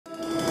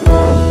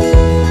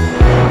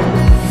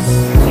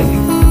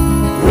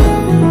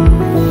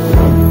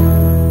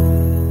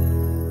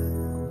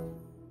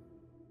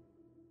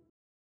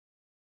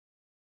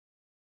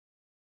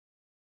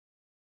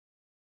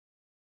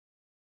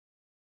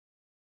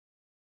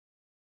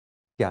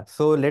Yeah,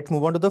 so let's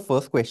move on to the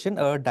first question.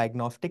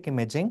 Diagnostic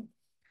imaging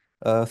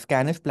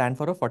scan is planned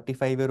for a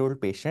 45-year-old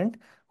patient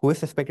who is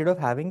suspected of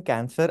having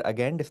cancer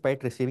again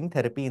despite receiving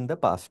therapy in the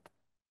past.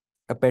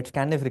 A PET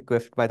scan is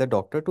requested by the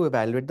doctor to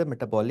evaluate the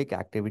metabolic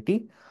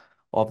activity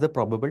of the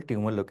probable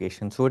tumor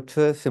location. So it's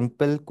a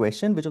simple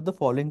question. Which of the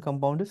following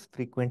compound is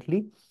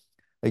frequently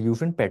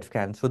used in PET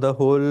scan? So the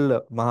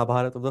whole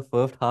Mahabharata of the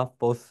first half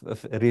was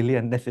really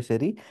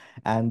unnecessary.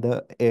 And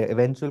the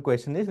eventual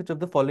question is, which of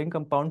the following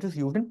compounds is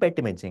used in PET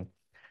imaging?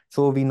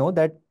 So we know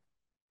that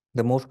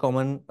the most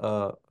common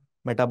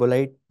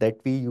metabolite that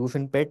we use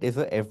in PET is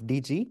a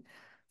FDG,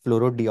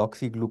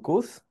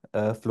 fluorodeoxyglucose.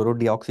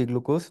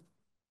 Fluorodeoxyglucose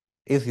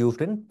is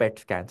used in PET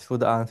scans. So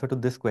the answer to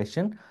this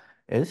question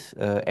is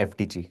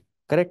FDG.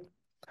 Correct.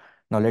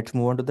 Now let's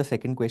move on to the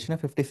second question. A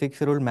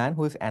 56-year-old man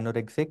who is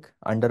anorexic,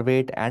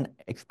 underweight, and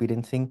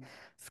experiencing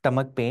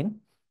stomach pain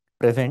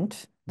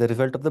presents the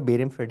result of the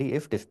barium study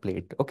if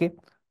displayed. Okay.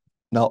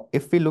 Now,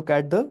 if we look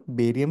at the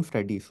barium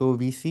study, so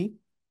we see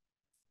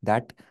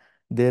that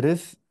there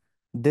is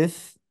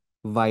this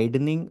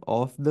widening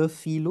of the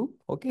C loop.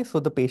 Okay, so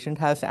the patient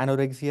has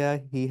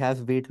anorexia, he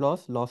has weight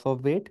loss, loss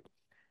of weight.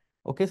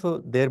 Okay,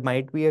 so there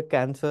might be a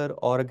cancer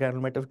or a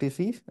granulomatous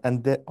disease,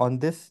 and on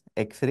this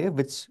X-ray,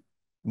 which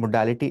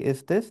modality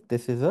is this?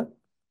 This is a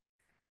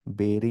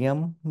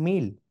barium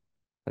meal,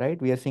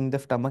 right? We are seeing the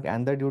stomach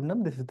and the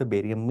duodenum. This is the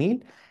barium meal,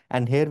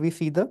 and here we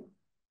see the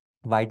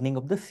widening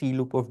of the C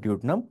loop of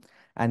duodenum,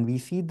 and we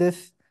see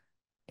this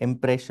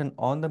impression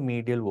on the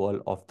medial wall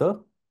of the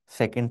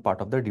second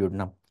part of the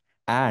duodenum.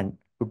 And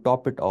to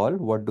top it all,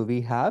 what do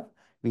we have?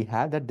 We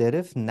have that there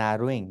is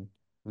narrowing.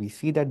 We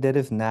see that there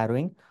is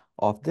narrowing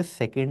of the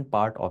second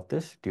part of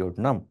this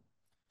duodenum.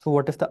 So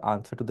what is the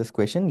answer to this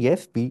question?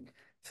 Yes, we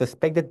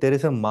suspect that there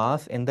is a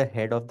mass in the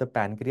head of the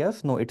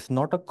pancreas. No, it's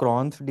not a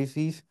Crohn's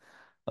disease,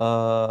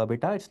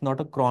 beta. It's not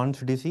a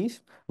Crohn's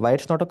disease. Why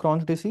it's not a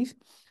Crohn's disease?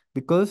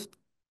 Because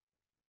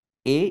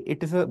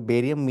it is a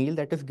barium meal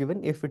that is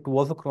given. If it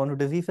was a Crohn's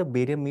disease, a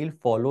barium meal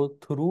follow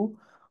through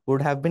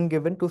would have been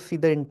given to see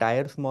the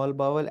entire small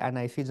bowel and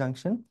IC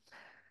junction.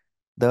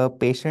 The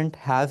patient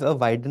has a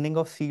widening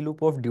of C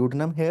loop of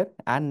duodenum here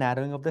and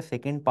narrowing of the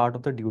second part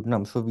of the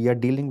duodenum. So we are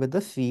dealing with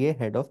the CA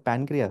head of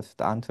pancreas.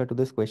 The answer to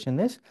this question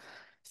is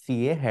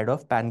CA head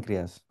of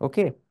pancreas.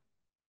 Okay.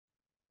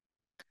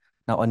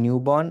 Now a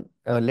newborn,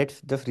 let's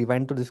just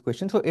rewind to this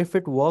question. So if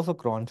it was a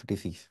Crohn's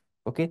disease,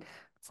 okay,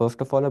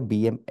 first of all, a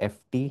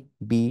BMFT,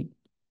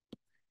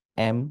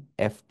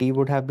 MFT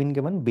would have been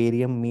given,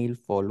 barium meal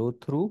follow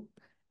through,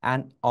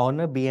 and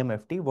on a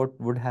BMFT, what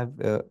would have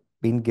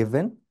been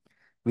given?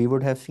 We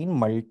would have seen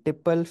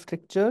multiple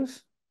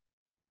strictures.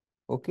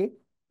 Okay,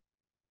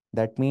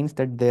 that means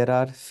that there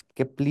are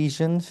skip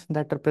lesions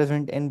that are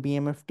present in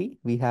BMFT.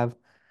 We have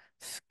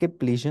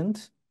skip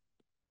lesions.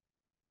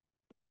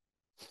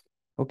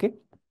 Okay,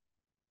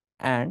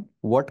 and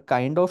what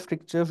kind of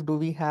strictures do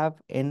we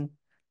have in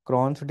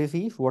Crohn's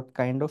disease? What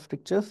kind of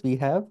strictures? We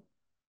have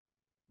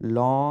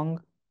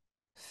long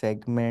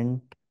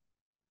segment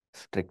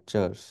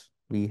strictures.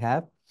 We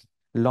have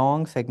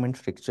long segment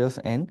strictures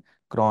in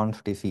Crohn's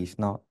disease.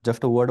 Now,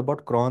 just a word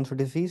about Crohn's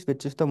disease,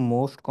 which is the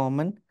most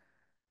common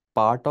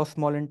part of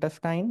small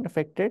intestine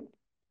affected.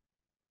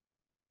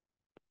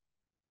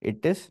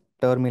 It is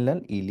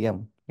terminal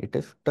ileum. It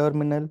is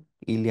terminal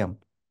ileum.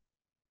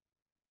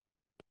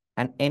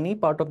 And any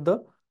part of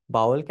the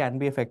bowel can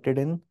be affected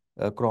in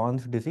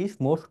Crohn's disease.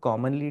 Most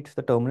commonly, it's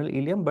the terminal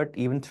ileum, but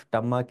even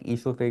stomach,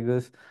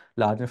 esophagus,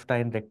 large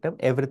intestine, rectum,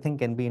 everything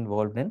can be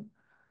involved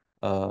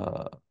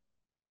uh,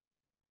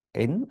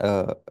 in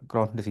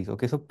Crohn's disease.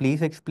 Okay, so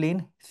please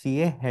explain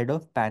CA head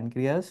of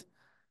pancreas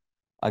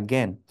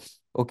again.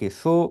 Okay,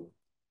 so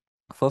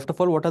first of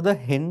all, what are the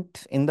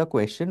hints in the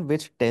question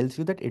which tells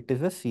you that it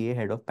is a CA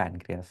head of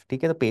pancreas?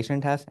 Okay, the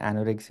patient has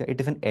anorexia. It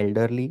is an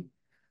elderly.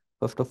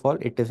 First of all,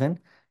 it is an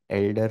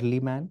elderly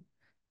man.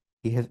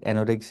 He has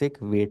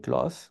anorexic weight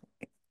loss.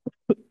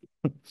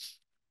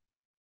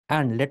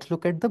 And let's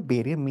look at the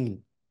barium meal.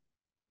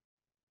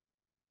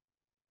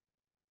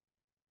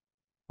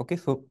 Okay,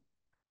 so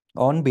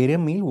on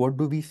barium meal, what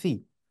do we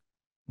see?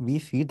 We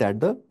see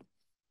that the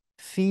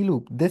C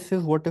loop, this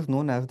is what is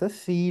known as the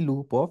C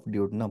loop of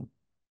duodenum.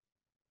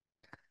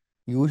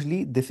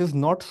 Usually, this is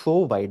not so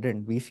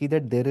widened. We see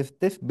that there is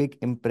this big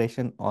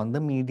impression on the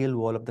medial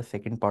wall of the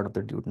second part of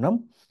the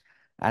duodenum,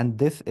 and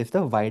this is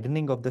the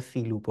widening of the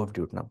C loop of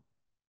duodenum.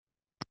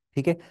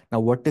 Okay.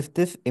 Now, what is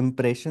this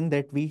impression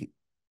that we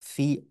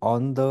see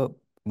on the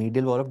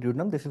medial wall of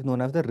duodenum? This is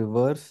known as the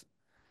reverse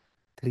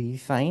 3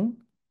 sign.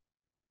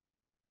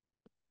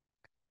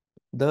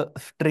 The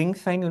string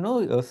sign,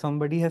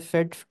 somebody has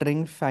said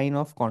string sign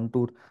of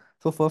contour.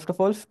 So first of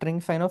all, string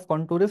sign of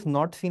contour is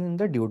not seen in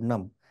the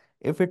duodenum.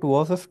 If it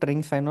was a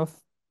string sign of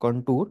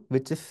contour,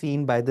 which is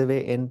seen, by the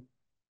way, in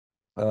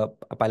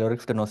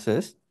pyloric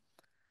stenosis,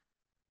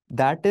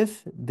 that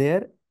is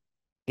there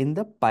in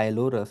the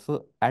pylorus.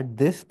 So at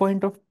this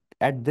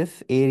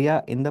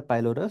area in the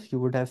pylorus, you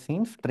would have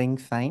seen string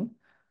sign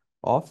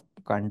of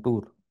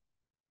contour.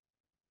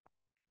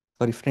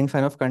 Sorry, string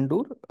sign of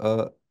contour.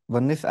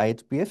 One is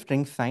IHPS,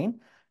 string sign,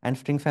 and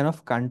string sign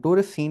of contour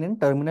is seen in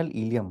terminal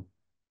ileum.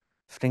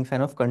 String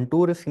sign of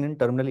contour is seen in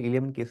terminal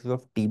ileum in cases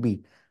of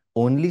TB.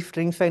 Only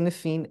string sign is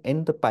seen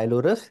in the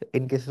pylorus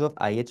in cases of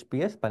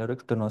IHPS,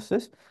 pyloric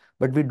stenosis,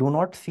 but we do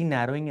not see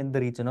narrowing in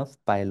the region of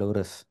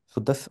pylorus.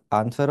 So the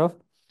answer of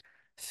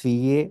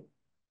CA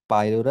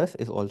pylorus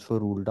is also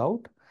ruled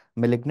out.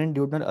 Malignant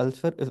duodenal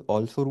ulcer is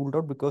also ruled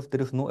out because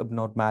there is no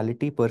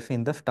abnormality per se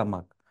in the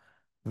stomach.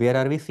 Where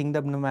are we seeing the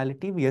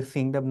abnormality? We are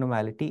seeing the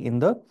abnormality in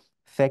the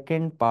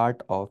second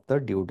part of the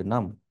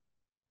duodenum.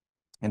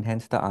 And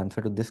hence the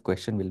answer to this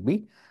question will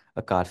be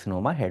a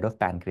carcinoma head of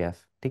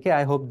pancreas. Okay,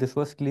 I hope this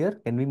was clear.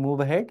 Can we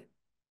move ahead?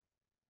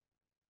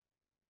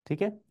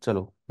 Okay,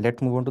 chalo,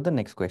 let's move on to the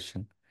next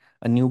question.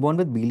 A newborn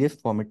with bilious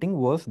vomiting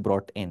was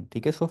brought in.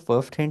 Okay, so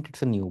first hint,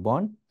 it's a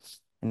newborn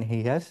and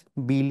he has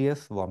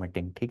bilious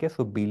vomiting. Okay,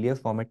 so bilious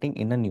vomiting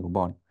in a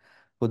newborn.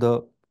 So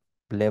the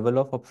level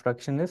of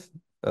obstruction is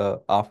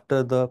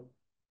after the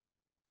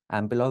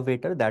ampulla of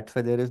Vater, that's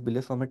why there is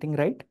bilious vomiting,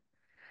 right?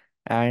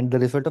 And the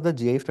result of the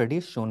GI study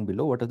is shown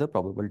below. What is the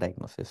probable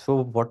diagnosis?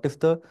 So what is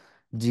the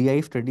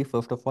GI study,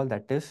 first of all,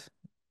 that is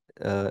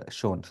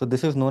shown? So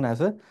this is known as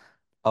a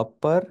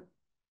upper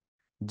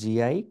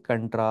GI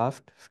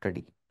contrast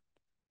study.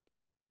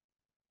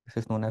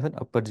 This is known as an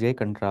upper GI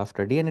contrast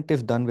study, and it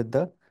is done with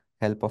the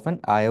help of an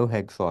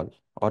iohexol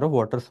or a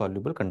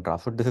water-soluble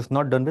contrast. So this is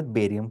not done with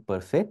barium per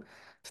se,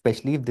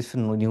 especially if this is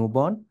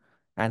newborn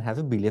and has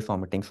a bilious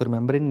vomiting. So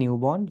remember, in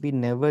newborn, we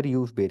never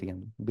use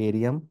barium.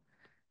 Barium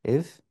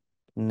is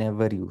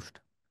never used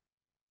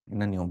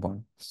in a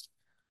newborn.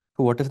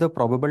 So what is the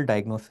probable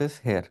diagnosis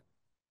here?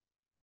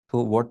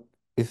 So what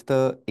is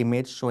the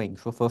image showing?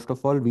 So first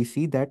of all, we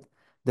see that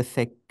the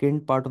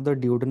second part of the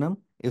duodenum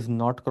is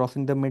not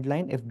crossing the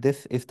midline. If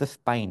this is the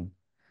spine,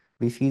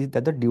 we see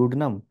that the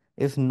duodenum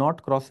is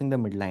not crossing the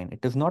midline.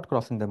 It is not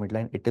crossing the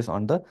midline. It is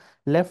on the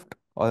left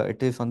or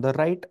it is on the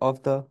right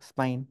of the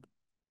spine.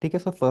 Okay,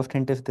 so first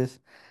hint is this.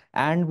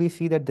 And we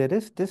see that there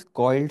is this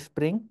coiled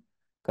spring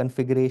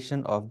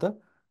configuration of the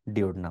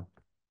duodenum.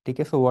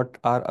 Okay, so what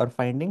are our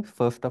findings?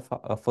 First of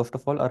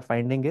all, our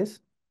finding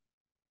is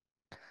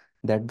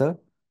that the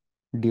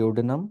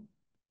duodenum,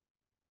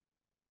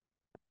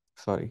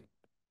 sorry,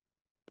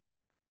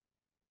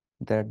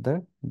 that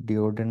the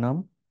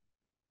duodenum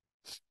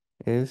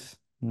is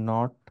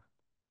not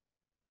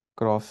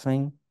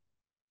crossing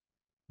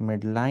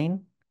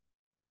midline.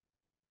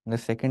 The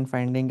second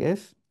finding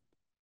is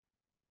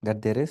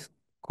that there is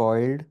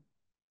coiled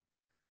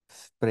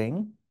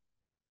spring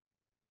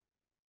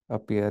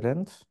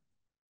appearance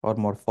or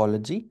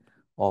morphology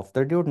of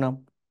the duodenum.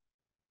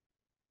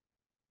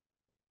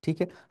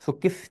 ठीक है, सो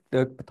किस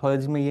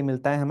pathology में ये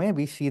मिलता है हमें?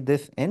 We see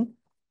this in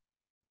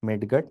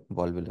midgut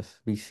volvulus.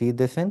 We see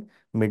this in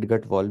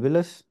midgut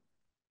volvulus.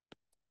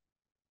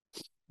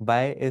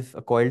 Why is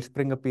a coiled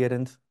spring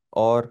appearance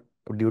or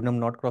duodenum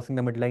not crossing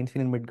the midline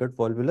seen in midgut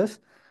volvulus?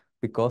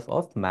 Because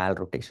of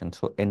malrotation.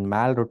 So in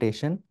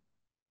malrotation,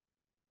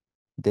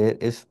 there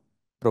is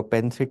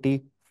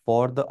propensity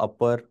for the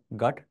upper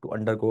gut to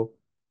undergo,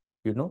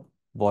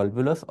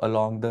 volvulus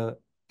along the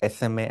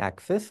SMA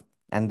axis,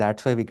 and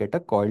that's why we get a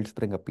coiled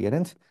spring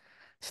appearance,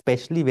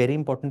 especially very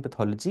important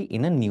pathology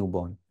in a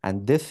newborn.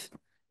 And this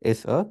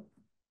is a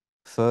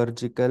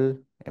surgical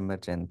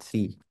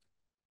emergency.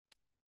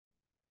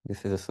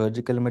 This is a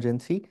surgical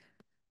emergency.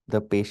 The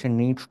patient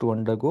needs to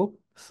undergo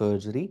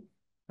surgery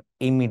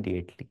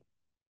immediately.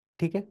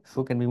 Okay,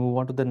 so can we move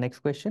on to the next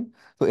question?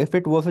 So if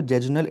it was a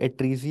jejunal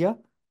atresia,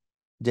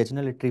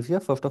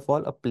 first of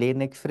all, a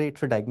plain X-ray,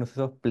 it's a diagnosis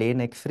of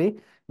plain X-ray.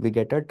 We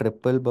get a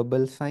triple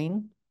bubble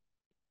sign.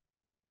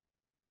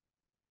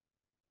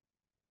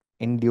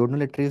 In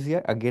duodenal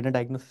atresia, again a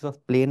diagnosis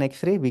of plain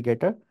X-ray, we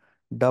get a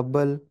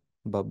double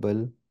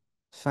bubble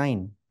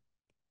sign.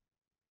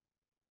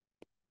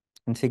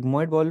 And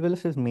sigmoid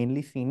volvulus is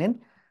mainly seen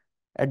in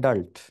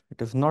adults.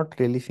 It is not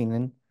really seen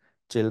in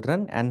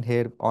children. And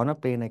here on a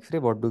plain X-ray,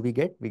 what do we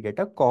get? We get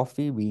a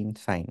coffee bean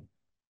sign.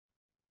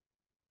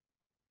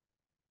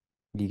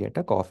 We get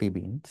a coffee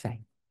bean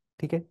sign.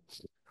 Okay.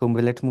 So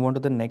let's move on to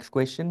the next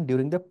question.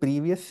 During the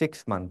previous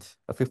 6 months,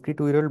 a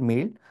 52-year-old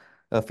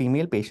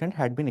female patient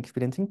had been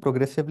experiencing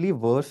progressively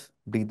worse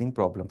breathing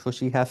problems. So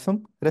she has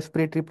some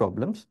respiratory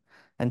problems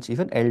and she's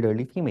an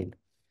elderly female.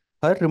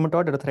 Her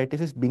rheumatoid arthritis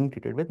is being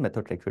treated with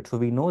methotrexate. So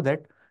we know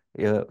that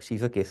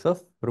she's a case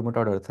of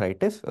rheumatoid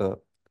arthritis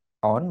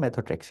on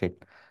methotrexate.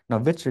 Now,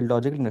 which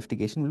radiological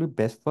investigation will be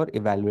best for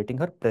evaluating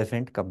her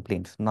present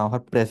complaints? Now, her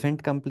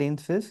present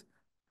complaints is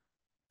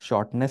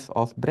shortness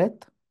of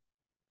breath,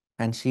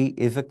 and she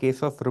is a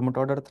case of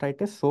rheumatoid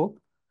arthritis. So,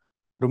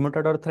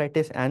 rheumatoid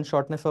arthritis and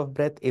shortness of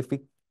breath, if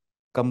we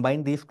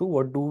combine these two,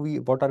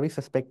 what are we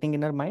suspecting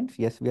in our minds?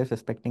 Yes, we are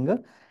suspecting a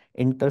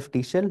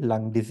interstitial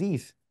lung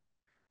disease,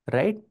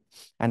 right?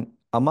 And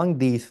among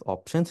these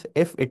options,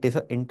 if it is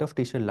an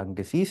interstitial lung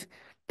disease,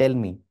 tell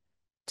me,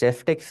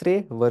 chest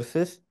X-ray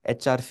versus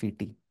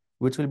HRCT,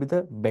 which will be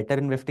the better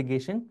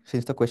investigation?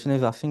 Since the question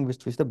is asking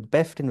which is the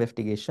best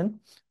investigation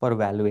for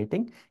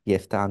evaluating,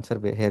 yes, the answer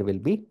here will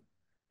be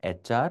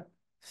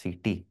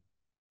HRCT.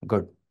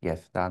 Good.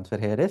 Yes, the answer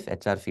here is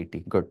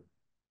HRCT. Good.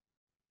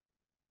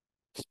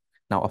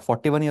 Now, a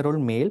 41-year-old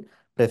male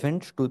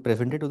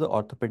presented to the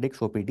orthopedics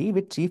OPD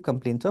with chief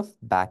complaints of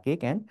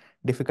backache and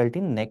difficulty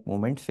in neck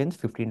movement since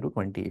 15 to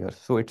 20 years.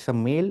 So it's a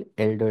male,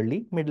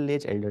 elderly,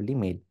 middle-aged elderly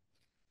male.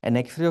 An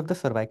X-ray of the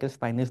cervical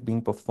spine is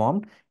being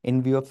performed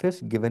in view of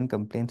his given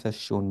complaints as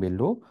shown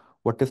below.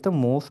 What is the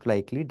most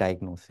likely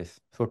diagnosis?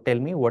 So tell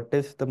me, what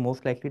is the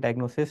most likely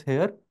diagnosis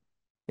here?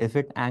 Is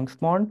it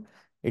Angstmond?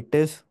 It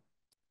is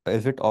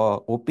it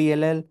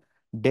OPLL,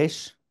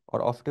 DISH,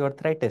 or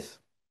osteoarthritis?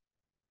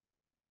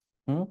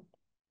 Hmm?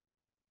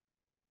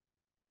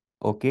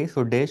 Okay,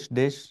 so dish,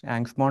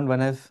 Angstmond one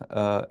has,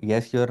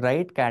 yes, you're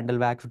right, candle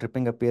wax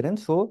dripping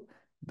appearance. So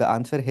the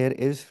answer here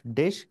is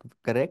dish,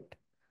 correct.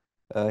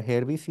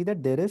 Here we see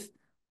that there is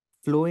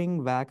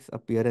flowing wax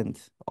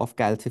appearance of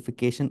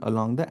calcification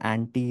along the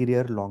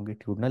anterior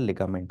longitudinal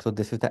ligament. So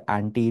this is the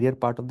anterior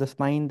part of the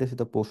spine, this is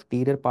the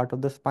posterior part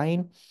of the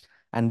spine,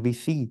 and we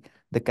see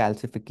the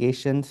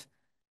calcifications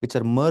which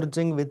are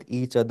merging with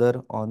each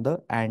other on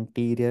the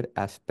anterior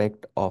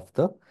aspect of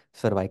the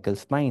cervical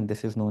spine.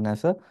 This is known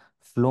as a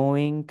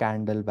flowing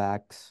candle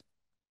wax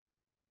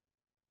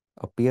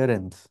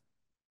appearance,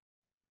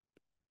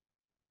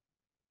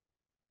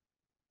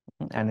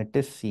 and it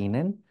is seen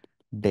in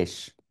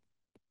dish.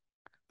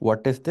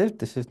 What is this?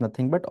 This is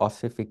nothing but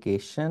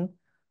ossification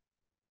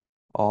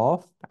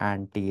of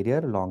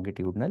anterior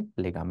longitudinal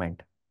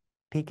ligament.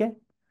 ठीक है.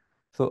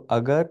 So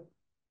अगर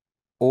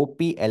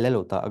OPLL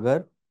होता,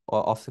 अगर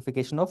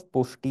ossification of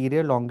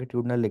posterior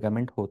longitudinal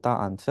ligament होता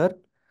answer,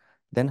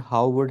 then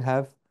how would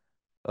have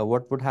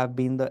what would have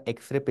been the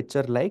X-ray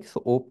picture like?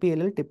 So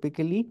OPLL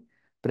typically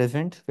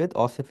presents with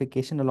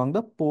ossification along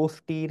the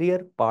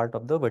posterior part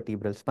of the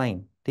vertebral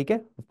spine. ठीक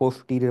है,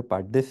 posterior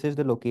part. This is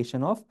the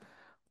location of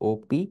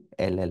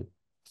OPLL.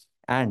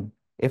 And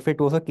if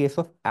it was a case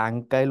of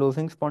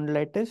ankylosing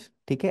spondylitis,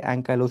 ठीक है,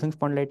 ankylosing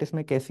spondylitis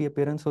में कैसी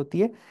appearance होती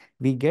है?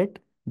 We get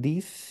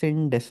these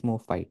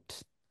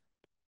syndesmophytes.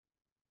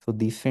 So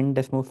these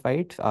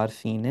syndesmophytes are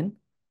seen in,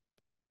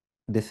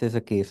 this is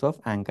a case of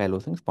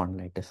ankylosing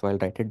spondylitis. So I'll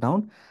write it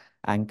down.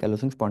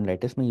 Ankylosing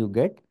spondylitis में you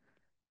get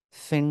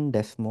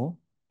syndesmophytes.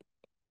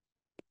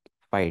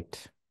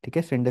 ठीक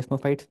है,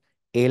 syndesmophytes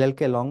ALL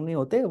के along नहीं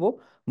होते,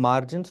 वो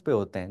margins पे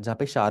होते हैं, जहाँ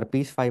पे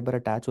Sharpie's fiber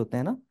attach होते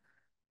हैं ना,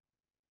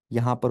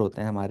 यहाँ पर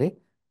होते हैं हमारे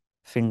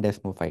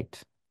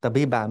सिंडेस्मोफाइट्स.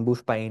 तभी बैम्बू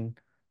स्पाइन,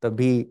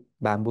 तभी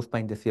बैम्बू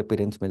स्पाइन जैसी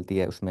अपीयरेंस मिलती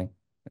है उसमें,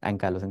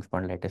 एंकाइलोसिंग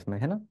स्पॉन्डिलाइटिस में,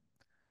 है ना.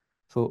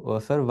 सो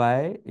सर,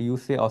 व्हाई यू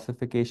से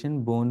ossification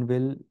bone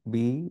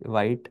B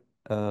white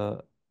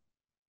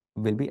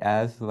will be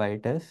as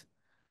white as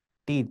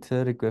teeth?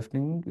 Sir,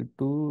 requesting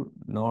to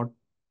not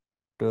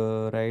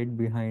right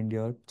behind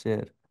your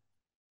chair.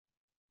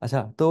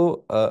 अच्छा,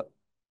 तो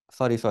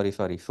sorry sorry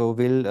sorry, so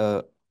will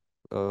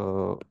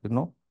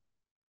know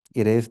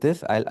erase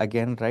this. I'll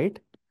again write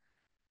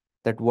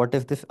that what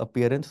is this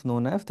appearance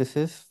known as? This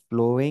is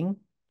flowing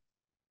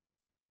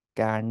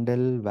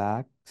candle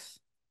wax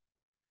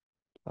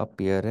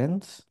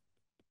appearance,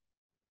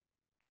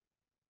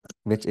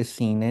 which is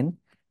seen in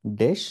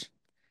dish.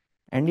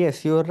 And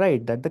yes, you're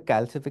right that the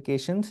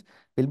calcifications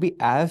will be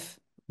as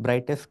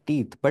bright as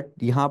teeth. But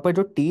यहाँ पर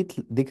जो teeth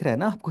दिख रहे हैं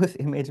ना आपको इस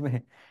image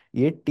में,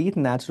 ये teeth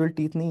नेचुरल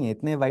teeth नहीं है,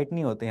 इतने white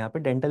नहीं होते. यहाँ पे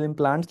dental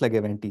implants लगे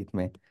हुए हैं teeth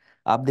में.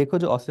 आप देखो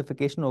जो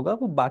ossification होगा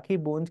वो बाकी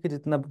bones के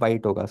जितना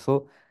white होगा.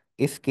 So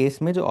इस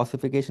केस में जो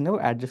ossification है वो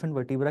adjacent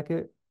vertebra के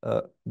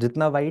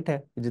जितना white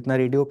है, जितना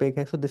radiopaque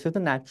है. So this is the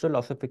natural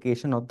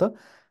ossification of the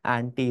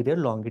anterior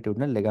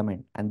longitudinal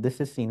ligament, and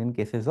this is seen in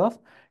cases of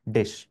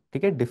dish.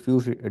 ठीक है,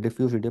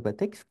 diffuse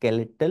idiopathic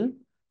skeletal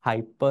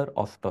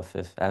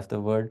hyperostosis, as the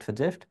word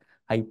suggests,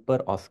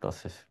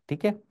 hyperostosis.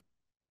 ठीक है.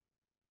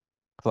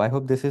 So I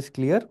hope this is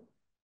clear.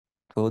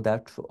 So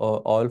that's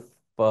all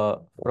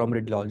from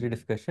radiology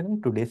discussion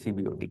in today's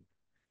CBOT.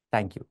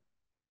 Thank you.